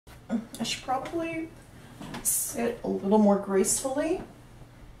I should probably sit a little more gracefully,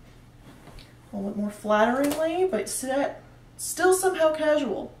 a little more flatteringly, but sit still somehow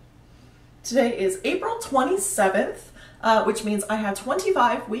casual. Today is April 27th, which means I have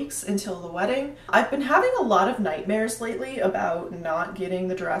 25 weeks until the wedding. I've been having a lot of nightmares lately about not getting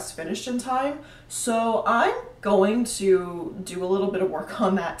the dress finished in time, so I'm going to do a little bit of work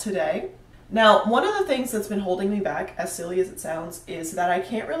on that today. Now, one of the things that's been holding me back, as silly as it sounds, is that I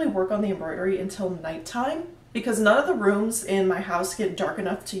can't really work on the embroidery until nighttime because none of the rooms in my house get dark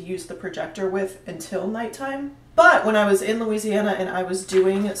enough to use the projector with until nighttime. But when I was in Louisiana and I was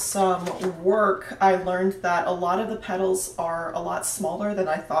doing some work, I learned that a lot of the petals are a lot smaller than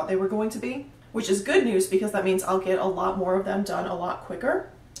I thought they were going to be, which is good news because that means I'll get a lot more of them done a lot quicker.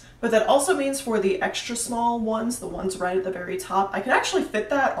 But that also means for the extra small ones, the ones right at the very top, I can actually fit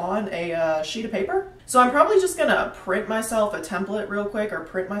that on a sheet of paper. So I'm probably just gonna print myself a template real quick, or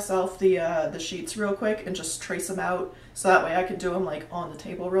print myself the sheets real quick and just trace them out so that way I can do them like on the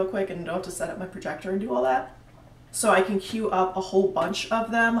table real quick and don't have to set up my projector and do all that. So I can queue up a whole bunch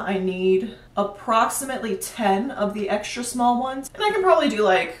of them. I need approximately 10 of the extra small ones. And I can probably do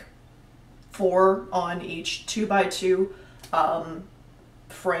like 4 on each 2x2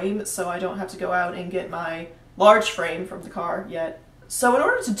 frame, so I don't have to go out and get my large frame from the car yet. So in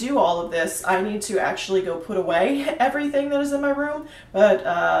order to do all of this, I need to actually go put away everything that is in my room.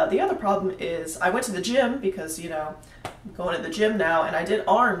 But the other problem is I went to the gym because, you know, I'm going to the gym now, and I did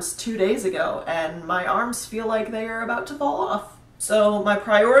arms 2 days ago, and my arms feel like they are about to fall off. So my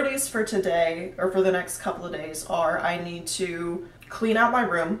priorities for today, or for the next couple of days, are I need to clean out my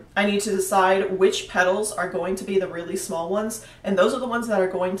room. I need to decide which petals are going to be the really small ones, and those are the ones that are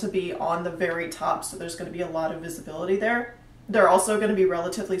going to be on the very top, so there's going to be a lot of visibility there. They're also going to be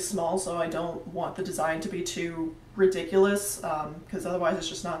relatively small, so I don't want the design to be too ridiculous, because otherwise it's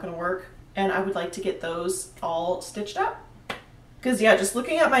just not going to work. And I would like to get those all stitched up. Because yeah, just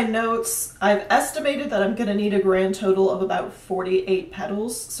looking at my notes, I've estimated that I'm going to need a grand total of about 48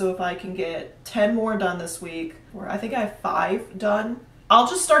 petals. So if I can get 10 more done this week, or I think I have 5 done, I'll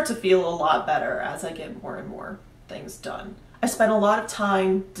just start to feel a lot better as I get more and more things done. I spent a lot of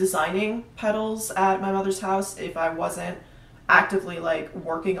time designing petals at my mother's house. If I wasn't actively like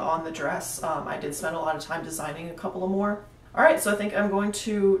working on the dress, I did spend a lot of time designing a couple of more. All right, so I think I'm going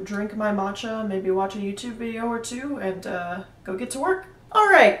to drink my matcha, maybe watch a YouTube video or two, and go get to work. All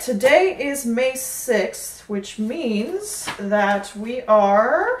right, today is May 6th, which means that we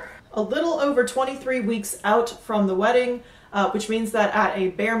are a little over 23 weeks out from the wedding, which means that at a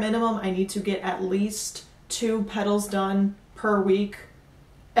bare minimum, I need to get at least 2 petals done per week,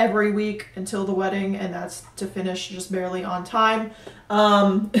 every week until the wedding, and that's to finish just barely on time.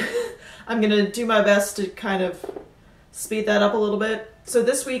 I'm gonna do my best to kind of speed that up a little bit. So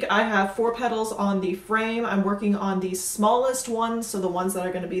this week I have 4 petals on the frame. I'm working on the smallest ones, so the ones that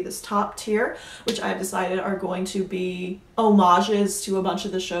are going to be this top tier, which I've decided are going to be homages to a bunch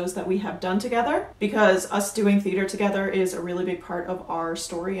of the shows that we have done together, because us doing theater together is a really big part of our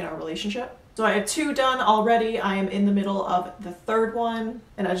story and our relationship. So I have 2 done already. I am in the middle of the 3rd one,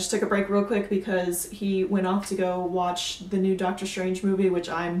 and I just took a break real quick because he went off to go watch the new Doctor Strange movie, which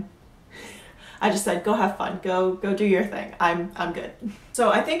I just said, go have fun, go do your thing. I'm good.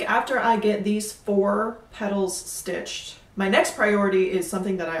 So I think after I get these 4 petals stitched, my next priority is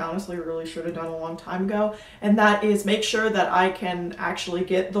something that I honestly really should have done a long time ago, and that is make sure that I can actually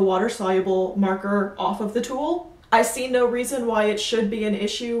get the water-soluble marker off of the tool. I see no reason why it should be an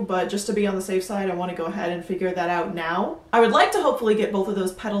issue, but just to be on the safe side, I want to go ahead and figure that out now. I would like to hopefully get both of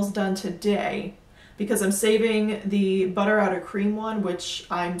those petals done today, because I'm saving the butter outer cream one, which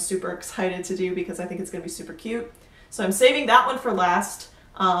I'm super excited to do because I think it's going to be super cute. So I'm saving that one for last.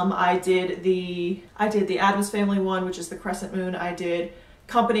 I did the Addams Family one, which is the crescent moon. I did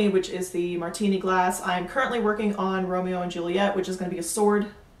Company, which is the martini glass. I'm currently working on Romeo and Juliet, which is going to be a sword.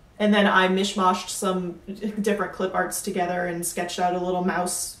 And then I mishmashed some different clip arts together and sketched out a little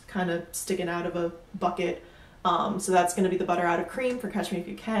mouse kind of sticking out of a bucket. So that's going to be the butter outer cream for Catch Me If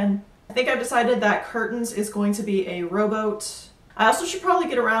You Can. I think I've decided that curtains is going to be a rowboat. I also should probably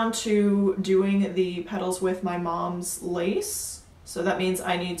get around to doing the petals with my mom's lace. So that means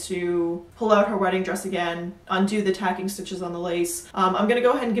I need to pull out her wedding dress again, undo the tacking stitches on the lace. I'm gonna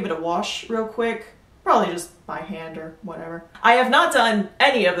go ahead and give it a wash real quick. Probably just by hand or whatever. I have not done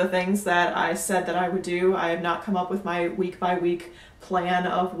any of the things that I said that I would do. I have not come up with my week by week plan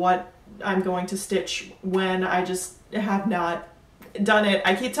of what I'm going to stitch when. I just have not done it.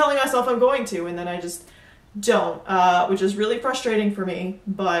 I keep telling myself I'm going to, and then I just don't, which is really frustrating for me.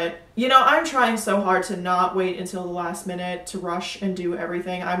 But, you know, I'm trying so hard to not wait until the last minute to rush and do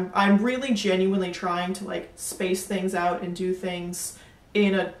everything. I'm really genuinely trying to like space things out and do things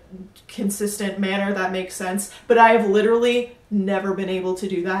in a consistent manner that makes sense. But I have literally never been able to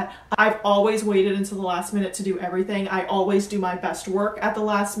do that. I've always waited until the last minute to do everything. I always do my best work at the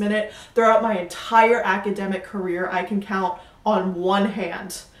last minute. Throughout my entire academic career, I can count on one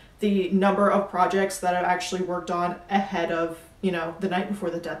hand the number of projects that I've actually worked on ahead of, you know, the night before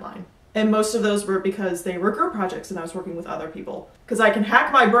the deadline. And most of those were because they were group projects and I was working with other people. Because I can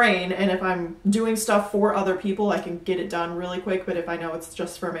hack my brain, and if I'm doing stuff for other people, I can get it done really quick. But if I know it's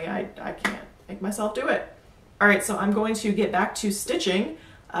just for me, I can't make myself do it. All right, so I'm going to get back to stitching,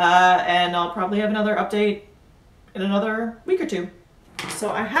 and I'll probably have another update in another week or two.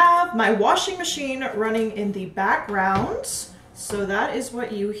 So I have my washing machine running in the background. So that is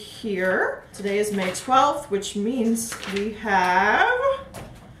what you hear. Today is May 12th, which means we have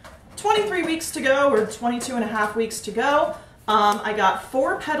 23 weeks to go, or 22 and a half weeks to go. I got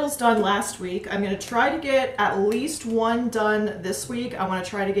 4 petals done last week. I'm going to try to get at least 1 done this week. I want to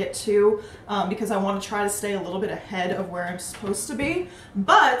try to get 2 because I want to try to stay a little bit ahead of where I'm supposed to be.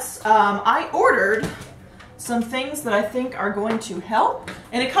 But I ordered some things that I think are going to help.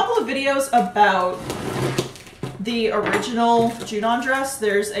 In a couple of videos about the original Junon dress,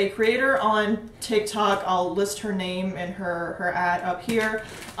 there's a creator on TikTok, I'll list her name and her ad up here,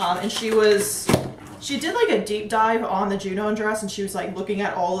 and she did like a deep dive on the Junon dress, and she was like looking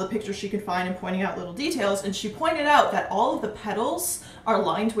at all the pictures she could find and pointing out little details, and she pointed out that all of the petals are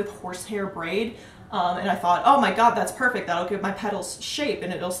lined with horsehair braid, and I thought, oh my god, that's perfect, that'll give my petals shape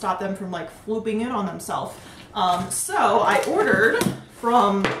and it'll stop them from like flooping in on themselves. So I ordered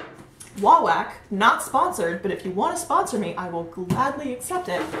from Wawak, not sponsored, but if you want to sponsor me, I will gladly accept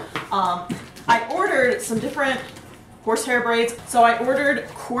it. I ordered some different horsehair braids. So I ordered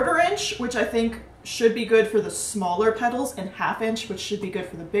 1/4 inch, which I think should be good for the smaller petals, and 1/2 inch, which should be good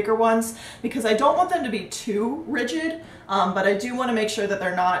for the bigger ones, because I don't want them to be too rigid, but I do want to make sure that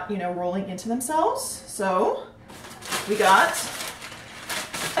they're not, you know, rolling into themselves. So we got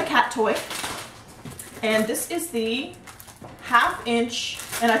a cat toy, and this is the 1/2 inch,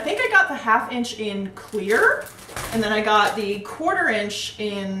 and I think I got the 1/2 inch in clear, and then I got the 1/4 inch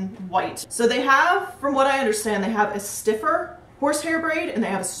in white. So they have, from what I understand, they have a stiffer horsehair braid and they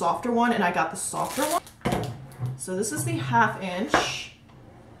have a softer one, and I got the softer one. So this is the 1/2 inch.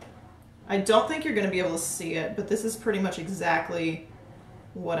 I don't think you're going to be able to see it, but this is pretty much exactly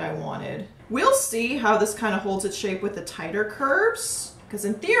what I wanted. We'll see how this kind of holds its shape with the tighter curves. Because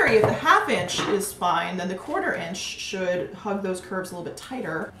in theory, if the 1/2 inch is fine, then the 1/4 inch should hug those curves a little bit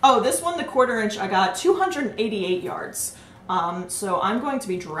tighter. Oh, this one, the 1/4 inch, I got 288 yards. So I'm going to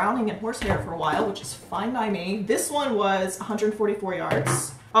be drowning in horsehair for a while, which is fine by me. This one was 144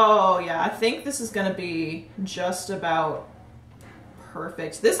 yards. Oh yeah, I think this is gonna be just about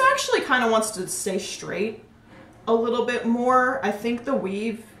perfect. This actually kind of wants to stay straight a little bit more. I think the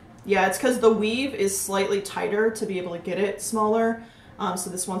weave, yeah, it's because the weave is slightly tighter to be able to get it smaller.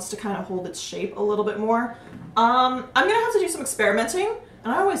 So this wants to kind of hold its shape a little bit more. I'm gonna have to do some experimenting,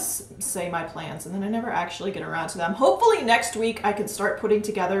 and I always say my plans and then I never actually get around to them. Hopefully next week I can start putting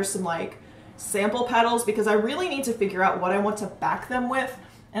together some like sample petals, because I really need to figure out what I want to back them with,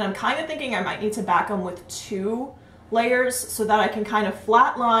 and I'm kind of thinking I might need to back them with 2 layers so that I can kind of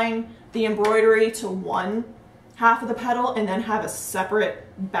flat line the embroidery to one half of the petal and then have a separate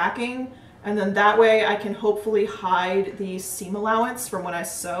backing. And then that way I can hopefully hide the seam allowance from when I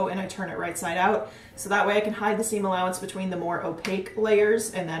sew and I turn it right side out. So that way I can hide the seam allowance between the more opaque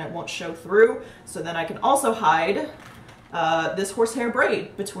layers and then it won't show through. So then I can also hide this horsehair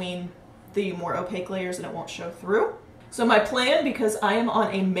braid between the more opaque layers and it won't show through. So my plan, because I am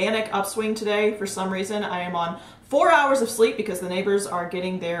on a manic upswing today for some reason, I am on 4 hours of sleep because the neighbors are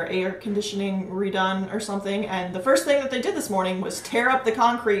getting their air conditioning redone or something, and the first thing that they did this morning was tear up the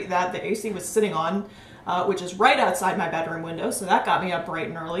concrete that the AC was sitting on, which is right outside my bedroom window, so that got me up bright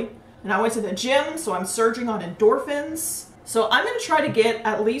and early. And I went to the gym, so I'm surging on endorphins. So I'm going to try to get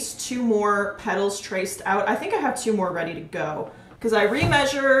at least 2 more petals traced out. I think I have 2 more ready to go, because I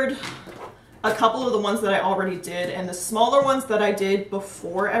remeasured a couple of the ones that I already did, and the smaller ones that I did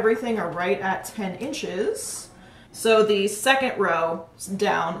before everything are right at 10 inches. So the second row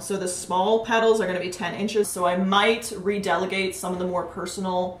down, so the small petals are going to be 10 inches, so I might redelegate some of the more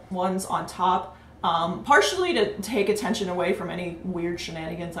personal ones on top, partially to take attention away from any weird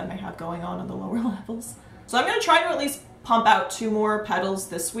shenanigans I may have going on the lower levels. So I'm going to try to at least pump out 2 more petals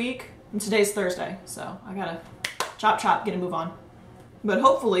this week, and today's Thursday, so I gotta chop chop, get a move on. But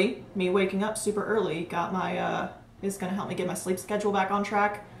hopefully, me waking up super early is gonna help me get my sleep schedule back on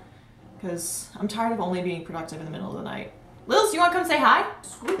track. Because I'm tired of only being productive in the middle of the night. Liz, you wanna come say hi?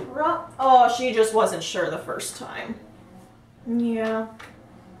 Swoop her up. Oh, she just wasn't sure the first time. Yeah.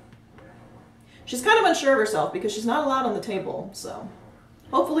 She's kind of unsure of herself because she's not allowed on the table, so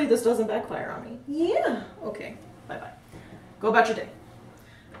hopefully this doesn't backfire on me. Yeah. Okay, bye-bye. Go about your day.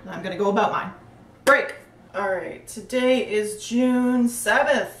 I'm gonna go about mine. Break. All right, today is June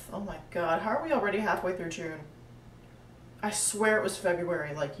 7th. Oh my God, how are we already halfway through June? I swear it was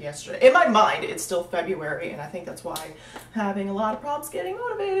February like yesterday. In my mind, it's still February, and I think that's why I'm having a lot of problems getting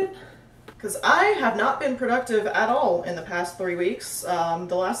motivated. Because I have not been productive at all in the past 3 weeks.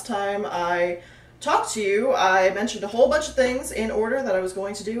 The last time I talked to you, I mentioned a whole bunch of things in order that I was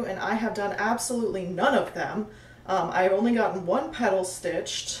going to do, and I have done absolutely none of them. I've only gotten one petal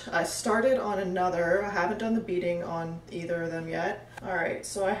stitched. I started on another. I haven't done the beading on either of them yet. All right,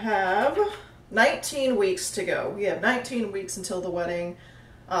 so I have 19 weeks to go. We have 19 weeks until the wedding.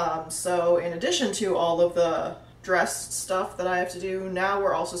 So in addition to all of the dress stuff that I have to do, now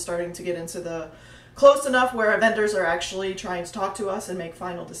we're also starting to get into the close enough where vendors are actually trying to talk to us and make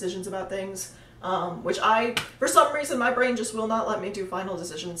final decisions about things, which for some reason, my brain just will not let me do final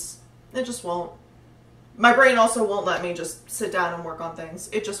decisions. It just won't. My brain also won't let me just sit down and work on things.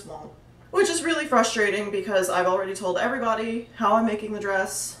 It just won't. Which is really frustrating because I've already told everybody how I'm making the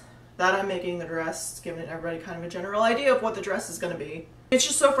dress, that I'm making the dress, giving everybody kind of a general idea of what the dress is going to be. It's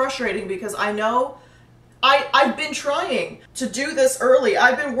just so frustrating because I know I've been trying to do this early.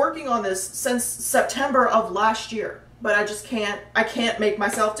 I've been working on this since September of last year, but I just can't make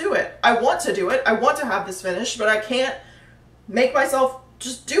myself do it. I want to do it. I want to have this finished, but I can't make myself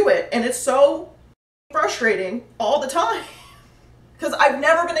just do it. And it's so frustrating all the time because I've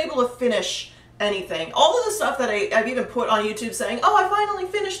never been able to finish anything. All of the stuff that I've even put on YouTube saying, oh, I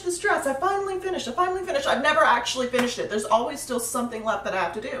finally finished this dress, I finally finished, I've never actually finished it. There's always still something left that I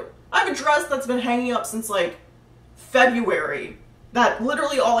have to do. I have a dress that's been hanging up since like February that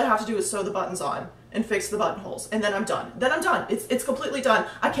literally all I have to do is sew the buttons on and fix the buttonholes, and then I'm done. It's completely done.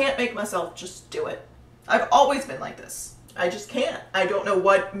 I can't make myself just do it. I've always been like this. I just can't. I don't know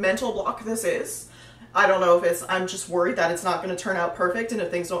what mental block this is. I don't know if I'm just worried that it's not going to turn out perfect, and if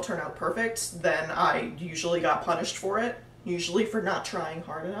things don't turn out perfect, then I usually got punished for it, usually for not trying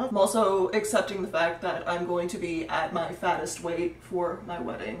hard enough. I'm also accepting the fact that I'm going to be at my fattest weight for my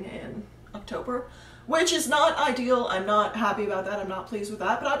wedding in October, which is not ideal. I'm not happy about that. I'm not pleased with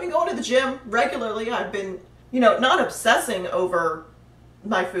that, but I've been going to the gym regularly. I've been, not obsessing over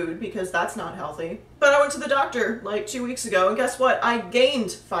my food because that's not healthy. But I went to the doctor like 2 weeks ago, and guess what? I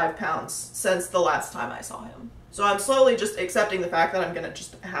gained 5 pounds since the last time I saw him. So I'm slowly just accepting the fact that I'm gonna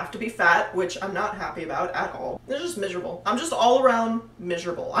just have to be fat, which I'm not happy about at all. It's just miserable. I'm just all around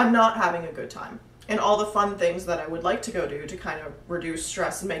miserable. I'm not having a good time. And all the fun things that I would like to go do to kind of reduce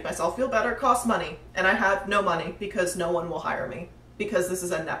stress and make myself feel better cost money. And I have no money because no one will hire me, because this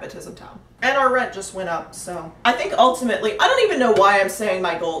is a nepotism town. And our rent just went up, so. I think ultimately, I don't even know why I'm saying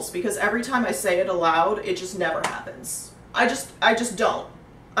my goals, because every time I say it aloud, it just never happens. I just don't.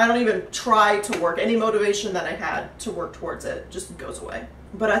 I don't even try to work. Any motivation that I had to work towards it just goes away.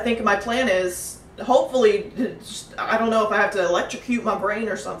 But I think my plan is, hopefully, I don't know if I have to electrocute my brain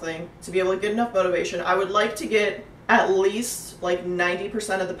or something to be able to get enough motivation. I would like to get at least like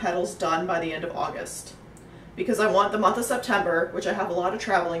 90% of the petals done by the end of August. Because I want the month of September, which I have a lot of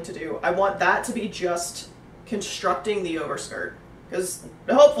traveling to do, I want that to be just constructing the overskirt. Because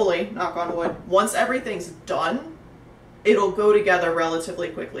hopefully, knock on wood, once everything's done, it'll go together relatively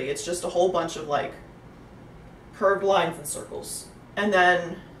quickly. It's just a whole bunch of like curved lines and circles. And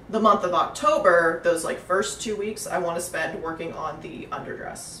then the month of October, those like first 2 weeks, I want to spend working on the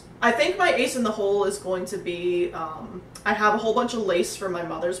underdress. I think my ace in the hole is going to be, I have a whole bunch of lace for my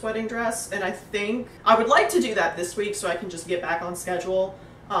mother's wedding dress, and I think I would like to do that this week so I can just get back on schedule.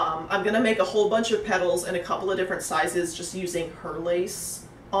 I'm going to make a whole bunch of petals in a couple of different sizes just using her lace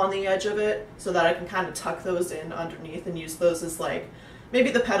on the edge of it so that I can kind of tuck those in underneath and use those as like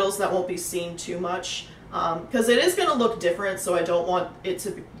maybe the petals that won't be seen too much. Because it is going to look different, so I don't want it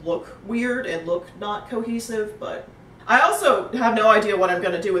to look weird and look not cohesive, but I also have no idea what I'm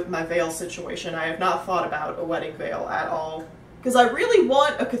going to do with my veil situation. I have not thought about a wedding veil at all. Because I really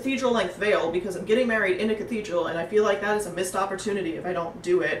want a cathedral-length veil because I'm getting married in a cathedral, and I feel like that is a missed opportunity if I don't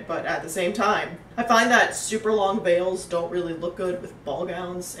do it, but at the same time, I find that super long veils don't really look good with ball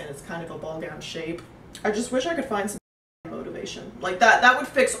gowns, and it's kind of a ball gown shape. I just wish I could find some motivation. Like that would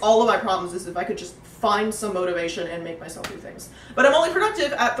fix all of my problems, is if I could just find some motivation and make myself do things. But I'm only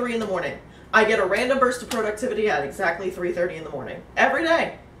productive at 3 in the morning. I get a random burst of productivity at exactly 3:30 in the morning. Every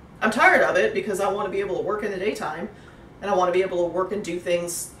day. I'm tired of it because I want to be able to work in the daytime, and I want to be able to work and do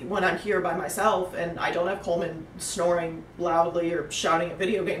things when I'm here by myself and I don't have Coleman snoring loudly or shouting at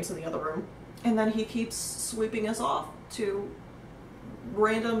video games in the other room. And then he keeps sweeping us off to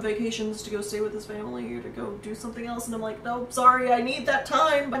random vacations to go stay with his family or to go do something else, and I'm like, no, sorry, I need that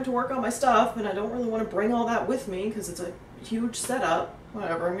time to work on my stuff, and I don't really want to bring all that with me because it's a huge setup.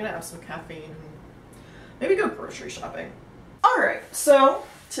 Whatever, I'm gonna have some caffeine and maybe go grocery shopping. Alright, so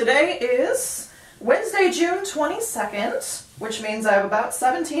today is Wednesday, June 22nd, which means I have about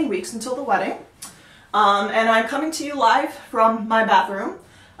 17 weeks until the wedding. And I'm coming to you live from my bathroom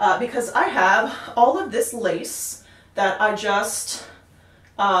because I have all of this lace that I just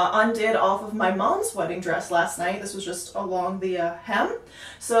undid off of my mom's wedding dress last night. This was just along the hem.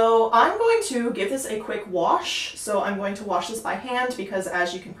 So I'm going to give this a quick wash. So I'm going to wash this by hand because,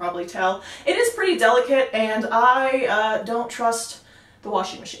 as you can probably tell, it is pretty delicate and I don't trust the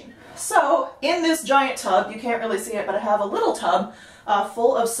washing machine. So in this giant tub, you can't really see it, but I have a little tub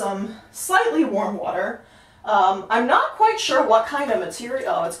full of some slightly warm water. I'm not quite sure what kind of material,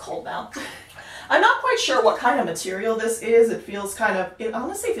 oh, it's cold now. I'm not quite sure what kind of material this is. It feels kind of, it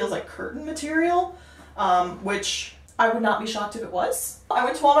honestly feels like curtain material, which I would not be shocked if it was. I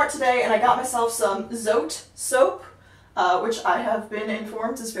went to Walmart today and I got myself some Zote soap, which I have been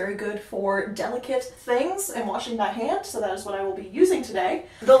informed is very good for delicate things and washing by hand, so that is what I will be using today.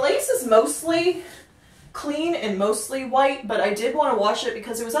 The lace is mostly clean and mostly white, but I did want to wash it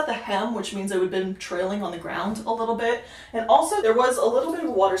because it was at the hem, which means it would have been trailing on the ground a little bit. And also there was a little bit of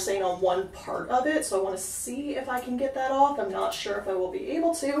a water stain on one part of it, so I want to see if I can get that off. I'm not sure if I will be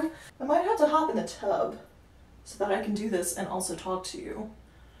able to. I might have to hop in the tub so that I can do this and also talk to you.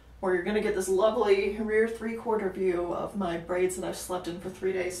 Or you're gonna get this lovely rear 3/4 view of my braids that I've slept in for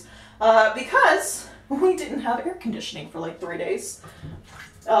 3 days. Because we didn't have air conditioning for like 3 days.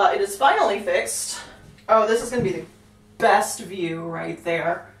 It is finally fixed. Oh, this is going to be the best view right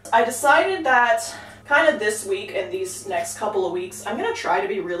there. I decided that kind of this week and these next couple of weeks, I'm going to try to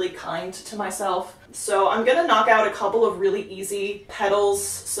be really kind to myself. So I'm going to knock out a couple of really easy petals.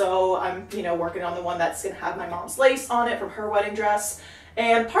 So I'm, working on the one that's going to have my mom's lace on it from her wedding dress.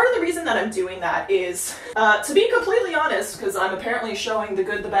 And part of the reason that I'm doing that is, to be completely honest, because I'm apparently showing the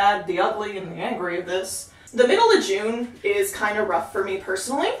good, the bad, the ugly, and the angry of this, the middle of June is kind of rough for me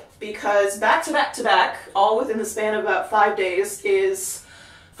personally, because back to back to back, all within the span of about 5 days, is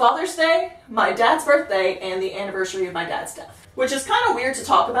Father's Day, my dad's birthday, and the anniversary of my dad's death. Which is kind of weird to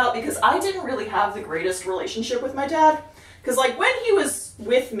talk about because I didn't really have the greatest relationship with my dad. Because like when he was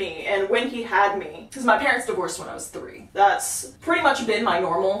with me and when he had me, because my parents divorced when I was 3. That's pretty much been my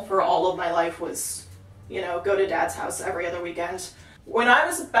normal for all of my life was, go to dad's house every other weekend. When I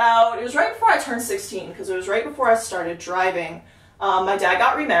was it was right before I turned 16, because it was right before I started driving, my dad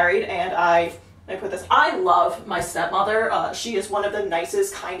got remarried, and I love my stepmother. She is one of the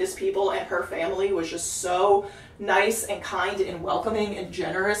nicest, kindest people, and her family was just so nice and kind and welcoming and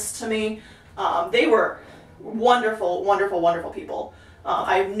generous to me. They were wonderful, wonderful, wonderful people.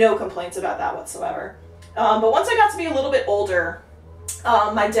 I have no complaints about that whatsoever. But once I got to be a little bit older,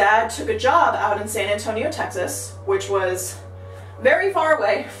 my dad took a job out in San Antonio, Texas, which was very far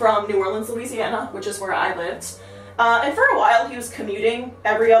away from New Orleans, Louisiana, which is where I lived. And for a while he was commuting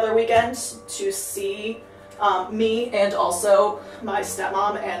every other weekend to see me and also my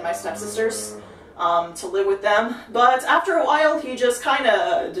stepmom and my stepsisters, to live with them. But after a while he just kind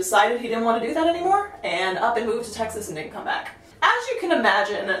of decided he didn't want to do that anymore and up and moved to Texas and didn't come back. As you can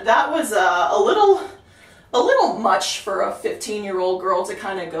imagine, that was a little much for a 15-year-old girl to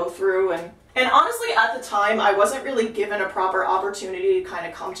kind of go through, and honestly, at the time, I wasn't really given a proper opportunity to kind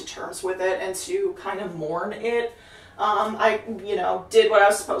of come to terms with it and to kind of mourn it. I, did what I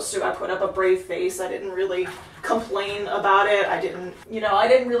was supposed to. I put up a brave face. I didn't really complain about it. I didn't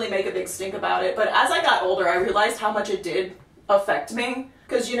really make a big stink about it. But as I got older, I realized how much it did affect me.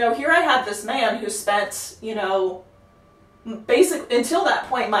 Because, here I had this man who spent, basically, until that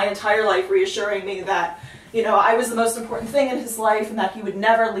point, my entire life reassuring me that, I was the most important thing in his life and that he would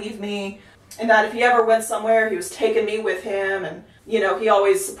never leave me. And that if he ever went somewhere, he was taking me with him, and, he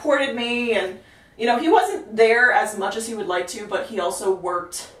always supported me, and, he wasn't there as much as he would like to, but he also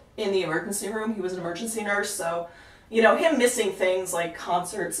worked in the emergency room. He was an emergency nurse, so, him missing things like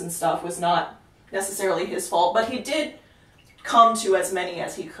concerts and stuff was not necessarily his fault, but he did come to as many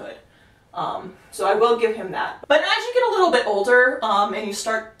as he could. So I will give him that. But as you get a little bit older, and you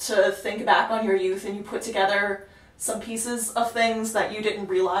start to think back on your youth and you put together some pieces of things that you didn't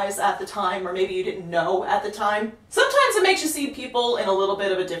realize at the time, or maybe you didn't know at the time. Sometimes it makes you see people in a little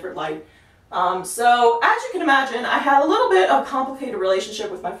bit of a different light. So as you can imagine, I had a little bit of a complicated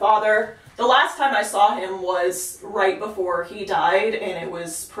relationship with my father. The last time I saw him was right before he died, and it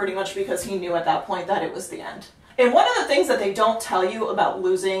was pretty much because he knew at that point that it was the end. And one of the things that they don't tell you about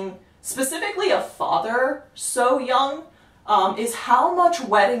losing specifically a father so young is how much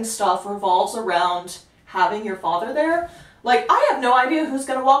wedding stuff revolves around having your father there. Like, I have no idea who's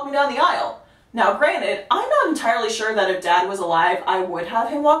going to walk me down the aisle. Now, granted, I'm not entirely sure that if Dad was alive, I would have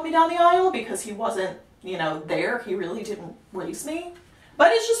him walk me down the aisle because he wasn't, you know, there. He really didn't raise me.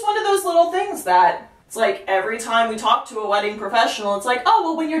 But it's just one of those little things that it's like every time we talk to a wedding professional, it's like, oh,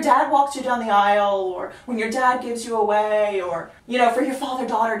 well, when your dad walks you down the aisle, or when your dad gives you away, or, you know, for your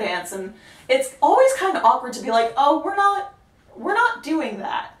father-daughter dance. And it's always kind of awkward to be like, oh, we're not doing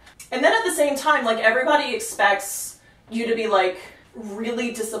that. And then at the same time, like, everybody expects you to be like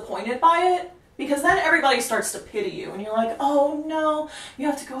really disappointed by it, because then everybody starts to pity you and you're like, oh no, you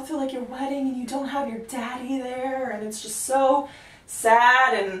have to go through like your wedding and you don't have your daddy there, and it's just so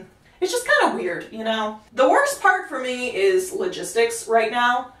sad and it's just kind of weird, you know? The worst part for me is logistics right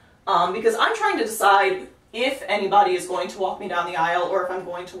now, because I'm trying to decide if anybody is going to walk me down the aisle or if I'm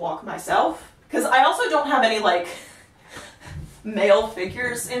going to walk myself, because I also don't have any like male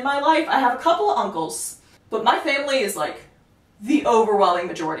figures in my life. I have a couple of uncles, but my family is like the overwhelming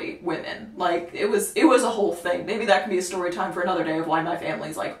majority women. Like, it was a whole thing. Maybe that can be a story time for another day of why my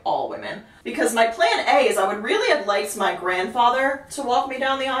family's like all women. Because my plan A is I would really have liked my grandfather to walk me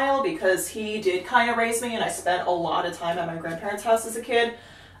down the aisle, because he did kind of raise me and I spent a lot of time at my grandparents' house as a kid.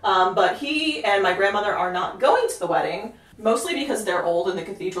 But he and my grandmother are not going to the wedding, mostly because they're old and the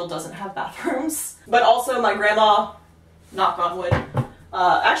cathedral doesn't have bathrooms. But also my grandma, knock on wood,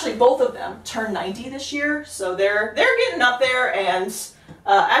 actually both of them turn 90 this year, so they're getting up there, and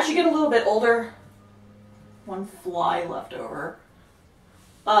as you get a little bit older, one fly left over.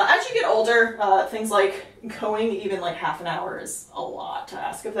 As you get older, things like going even like half an hour is a lot to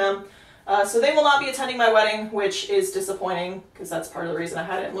ask of them. So they will not be attending my wedding, which is disappointing, because that's part of the reason I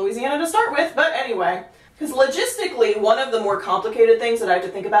had it in Louisiana to start with. But anyway, because logistically, one of the more complicated things that I have to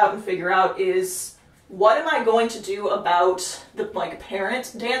think about and figure out is, what am I going to do about the like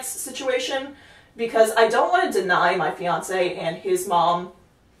parent dance situation? Because I don't want to deny my fiance and his mom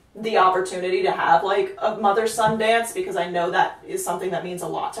the opportunity to have like a mother-son dance, because I know that is something that means a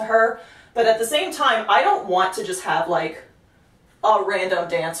lot to her. But at the same time, I don't want to just have like a random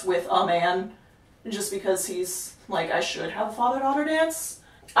dance with a man just because he's like, I should have a father-daughter dance.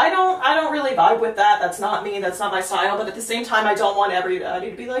 I don't really vibe with that. That's not me. That's not my style. But at the same time, I don't want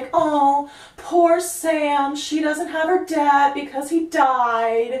everybody to be like, oh, poor Sam, she doesn't have her dad because he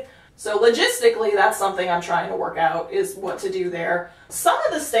died. So logistically, that's something I'm trying to work out, is what to do there. Some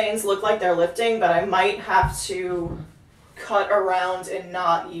of the stains look like they're lifting, but I might have to cut around and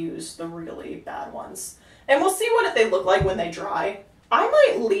not use the really bad ones. And we'll see what they look like when they dry. I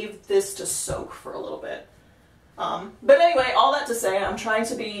might leave this to soak for a little bit. But anyway, all that to say, I'm trying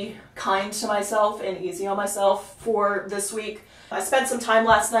to be kind to myself and easy on myself for this week. I spent some time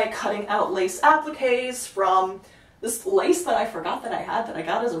last night cutting out lace appliques from this lace that I forgot that I had, that I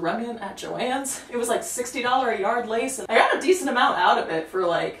got as a remnant at Joann's. It was like $60 a yard lace, and I got a decent amount out of it for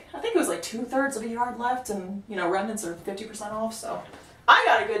like, I think it was like 2/3 of a yard left, and you know, remnants are 50% off, so I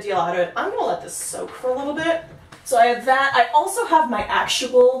got a good deal out of it. I'm gonna let this soak for a little bit. So I have that. I also have my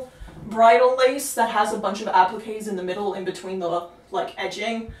actual bridal lace that has a bunch of appliques in the middle in between the like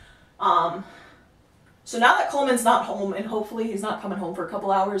edging. So now that Coleman's not home, and hopefully he's not coming home for a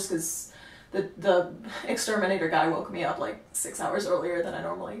couple hours, because the exterminator guy woke me up like 6 hours earlier than I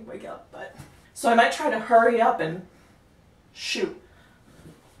normally wake up. But so I might try to hurry up and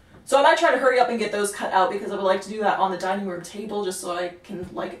get those cut out, because I would like to do that on the dining room table, just so I can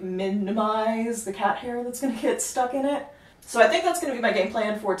like minimize the cat hair that's gonna get stuck in it. So I think that's going to be my game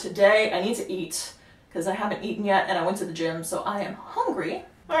plan for today. I need to eat, because I haven't eaten yet, and I went to the gym, so I am hungry.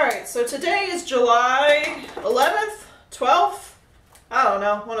 Alright, so today is July 11th, 12th, I don't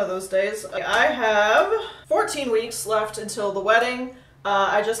know, one of those days. I have 14 weeks left until the wedding.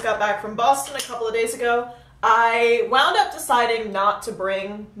 I just got back from Boston a couple of days ago. I wound up deciding not to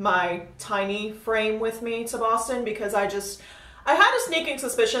bring my tiny frame with me to Boston, because I had a sneaking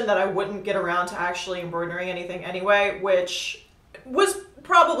suspicion that I wouldn't get around to actually embroidering anything anyway, which was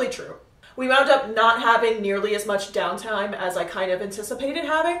probably true. We wound up not having nearly as much downtime as I kind of anticipated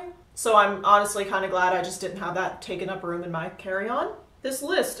having, so I'm honestly kind of glad I just didn't have that taking up room in my carry-on. This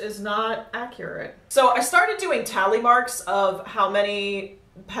list is not accurate. So I started doing tally marks of how many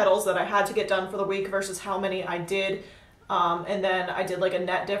petals that I had to get done for the week versus how many I did, and then I did like a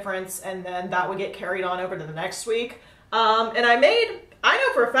net difference, and then that would get carried on over to the next week. And I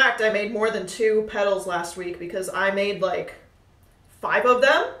know for a fact fact, I made more than 2 petals last week because I made like 5 of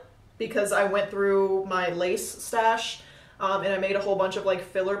them because I went through my lace stash and I made a whole bunch of like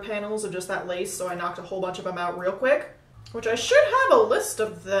filler panels of just that lace, so I knocked a whole bunch of them out real quick, which I should have a list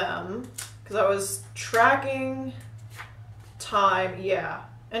of them because I was tracking time. Yeah.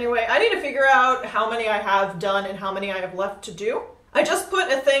 Anyway, I need to figure out how many I have done and how many I have left to do. I just put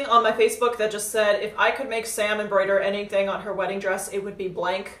a thing on my Facebook that just said if I could make Sam embroider anything on her wedding dress, it would be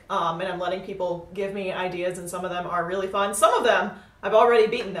blank. And I'm letting people give me ideas, and some of them are really fun. Some of them I've already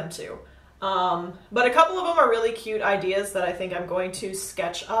beaten them to. But a couple of them are really cute ideas that I think I'm going to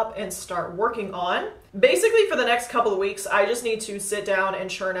sketch up and start working on. Basically, for the next couple of weeks, I just need to sit down and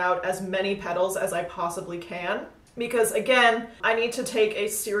churn out as many petals as I possibly can. Because again, I need to take a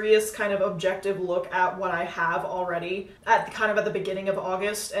serious kind of objective look at what I have already at the beginning of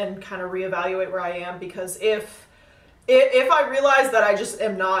August and kind of reevaluate where I am, because if I realize that I just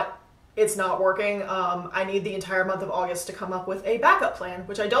am not, it's not working, I need the entire month of August to come up with a backup plan,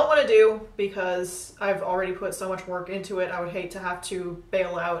 which I don't want to do because I've already put so much work into it. I would hate to have to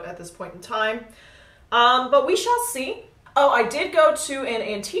bail out at this point in time. But we shall see. Oh, I did go to an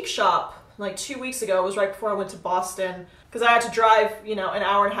antique shop like 2 weeks ago. It was right before I went to Boston because I had to drive, you know, an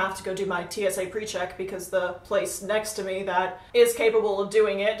hour and a half to go do my TSA pre-check because the place next to me that is capable of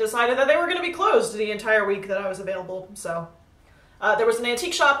doing it decided that they were going to be closed the entire week that I was available. So there was an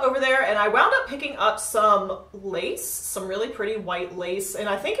antique shop over there, and I wound up picking up some lace, some really pretty white lace, and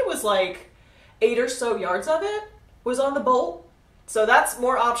I think it was like 8 or so yards of it was on the bolt. So that's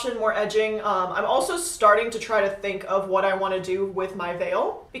more option, more edging. I'm also starting to try to think of what I want to do with my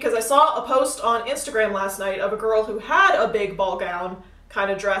veil, because I saw a post on Instagram last night of a girl who had a big ball gown kind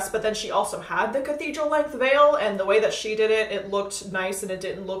of dress, but then she also had the cathedral length veil, and the way that she did it, it looked nice and it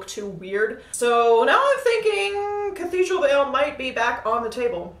didn't look too weird. So now I'm thinking cathedral veil might be back on the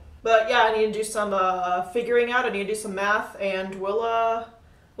table. But yeah, I need to do some figuring out. I need to do some math, and we'll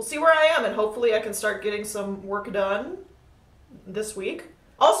see where I am, and hopefully I can start getting some work done this week.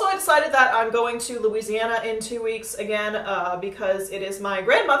 Also, I decided that I'm going to Louisiana in 2 weeks again because it is my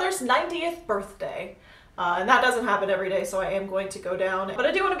grandmother's 90th birthday. And that doesn't happen every day, so I am going to go down. But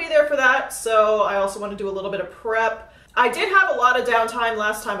I do want to be there for that, so I also want to do a little bit of prep. I did have a lot of downtime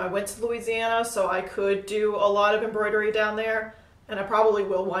last time I went to Louisiana, so I could do a lot of embroidery down there. And I probably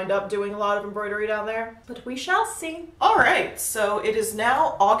will wind up doing a lot of embroidery down there, but we shall see. All right, so it is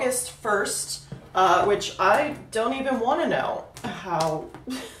now August 1st. Which I don't even want to know how...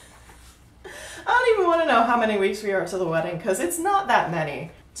 I don't even want to know how many weeks we are to the wedding, because it's not that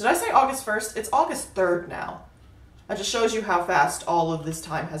many. Did I say August 1st? It's August 3rd now. That just shows you how fast all of this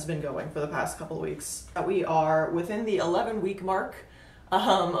time has been going for the past couple of weeks. We are within the 11-week mark,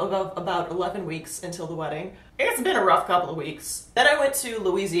 about 11 weeks until the wedding. It's been a rough couple of weeks. Then I went to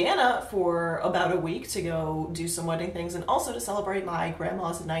Louisiana for about a week to go do some wedding things and also to celebrate my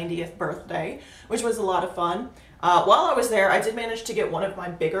grandma's 90th birthday, which was a lot of fun. While I was there, I did manage to get one of my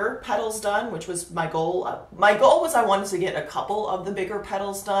bigger petals done, which was my goal. My goal was I wanted to get a couple of the bigger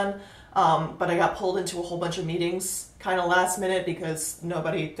petals done, but I got pulled into a whole bunch of meetings kind of last minute because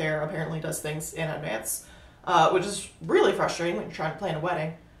nobody there apparently does things in advance, which is really frustrating when you're trying to plan a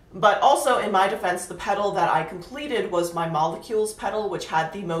wedding. But also, in my defense, the petal that I completed was my molecules petal, which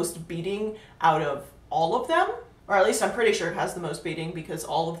had the most beading out of all of them. Or at least I'm pretty sure it has the most beading because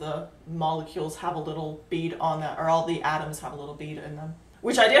all of the molecules have a little bead on that, or all the atoms have a little bead in them.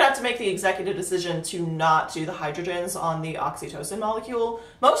 Which I did have to make the executive decision to not do the hydrogens on the oxytocin molecule,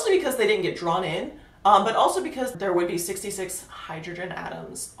 mostly because they didn't get drawn in, but also because there would be 66 hydrogen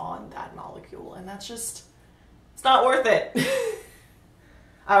atoms on that molecule, and that's just, it's not worth it.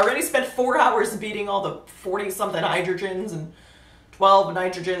 I already spent 4 hours beating all the 40-something hydrogens and 12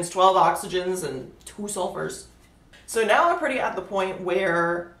 nitrogens, 12 oxygens, and 2 sulfurs. So now I'm pretty at the point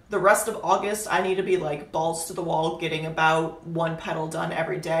where the rest of August I need to be like balls to the wall getting about 1 petal done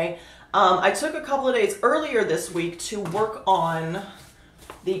every day. I took a couple of days earlier this week to work on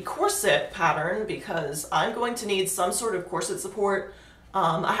the corset pattern because I'm going to need some sort of corset support.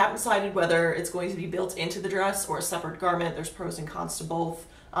 I haven't decided whether it's going to be built into the dress or a separate garment. There's pros and cons to both.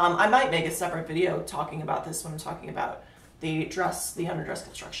 I might make a separate video talking about this when I'm talking about the dress, the underdress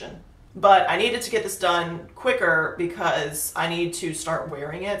construction. But I needed to get this done quicker because I need to start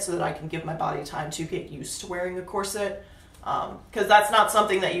wearing it so that I can give my body time to get used to wearing a corset. Because that's not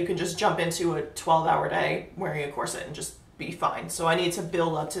something that you can just jump into a 12-hour day wearing a corset and just be fine. So I need to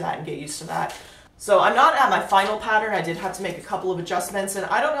build up to that and get used to that. So I'm not at my final pattern. I did have to make a couple of adjustments, and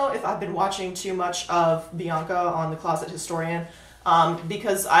I don't know if I've been watching too much of Bianca on The Closet Historian,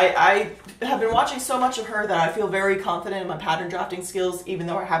 because I have been watching so much of her that I feel very confident in my pattern drafting skills, even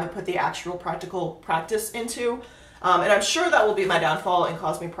though I haven't put the actual practical practice into. And I'm sure that will be my downfall and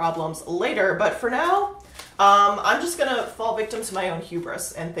cause me problems later, but for now, I'm just gonna fall victim to my own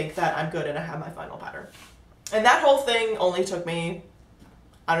hubris and think that I'm good and I have my final pattern. And that whole thing only took me,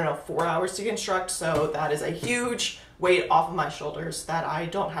 I don't know, 4 hours to construct, so that is a huge weight off of my shoulders that I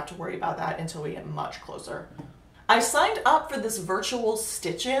don't have to worry about that until we get much closer. I signed up for this virtual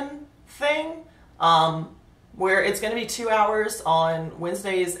stitch-in thing, where it's going to be 2 hours on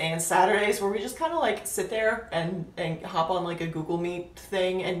Wednesdays and Saturdays, where we just kind of like sit there and hop on like a Google Meet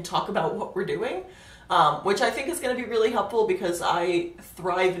thing and talk about what we're doing, which I think is going to be really helpful because I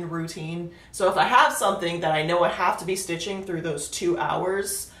thrive in routine. So if I have something that I know I have to be stitching through those 2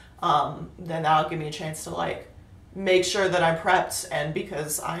 hours, then that'll give me a chance to like make sure that I'm prepped, and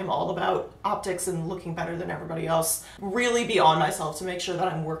because I'm all about optics and looking better than everybody else, really be on myself to make sure that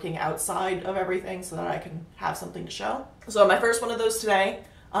I'm working outside of everything so that I can have something to show. So my first one of those today,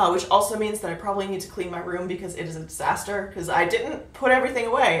 which also means that I probably need to clean my room because it is a disaster because I didn't put everything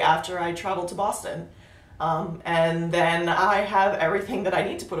away after I traveled to Boston. And then I have everything that I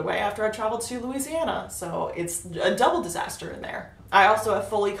need to put away after I traveled to Louisiana, so it's a double disaster in there. I also have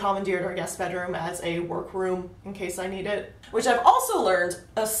fully commandeered our guest bedroom as a workroom in case I need it, which I've also learned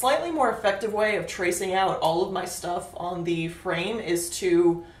a slightly more effective way of tracing out all of my stuff on the frame is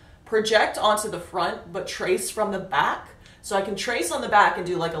to project onto the front but trace from the back. So I can trace on the back and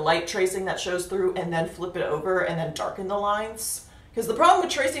do like a light tracing that shows through and then flip it over and then darken the lines. Because the problem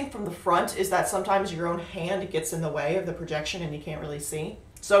with tracing from the front is that sometimes your own hand gets in the way of the projection and you can't really see.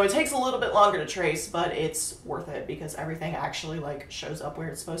 So it takes a little bit longer to trace, but it's worth it because everything actually like shows up where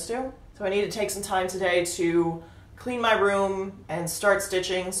it's supposed to. So I need to take some time today to clean my room and start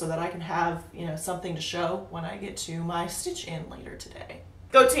stitching so that I can have, you know, something to show when I get to my stitch in later today.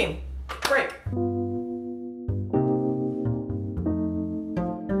 Go team! Break!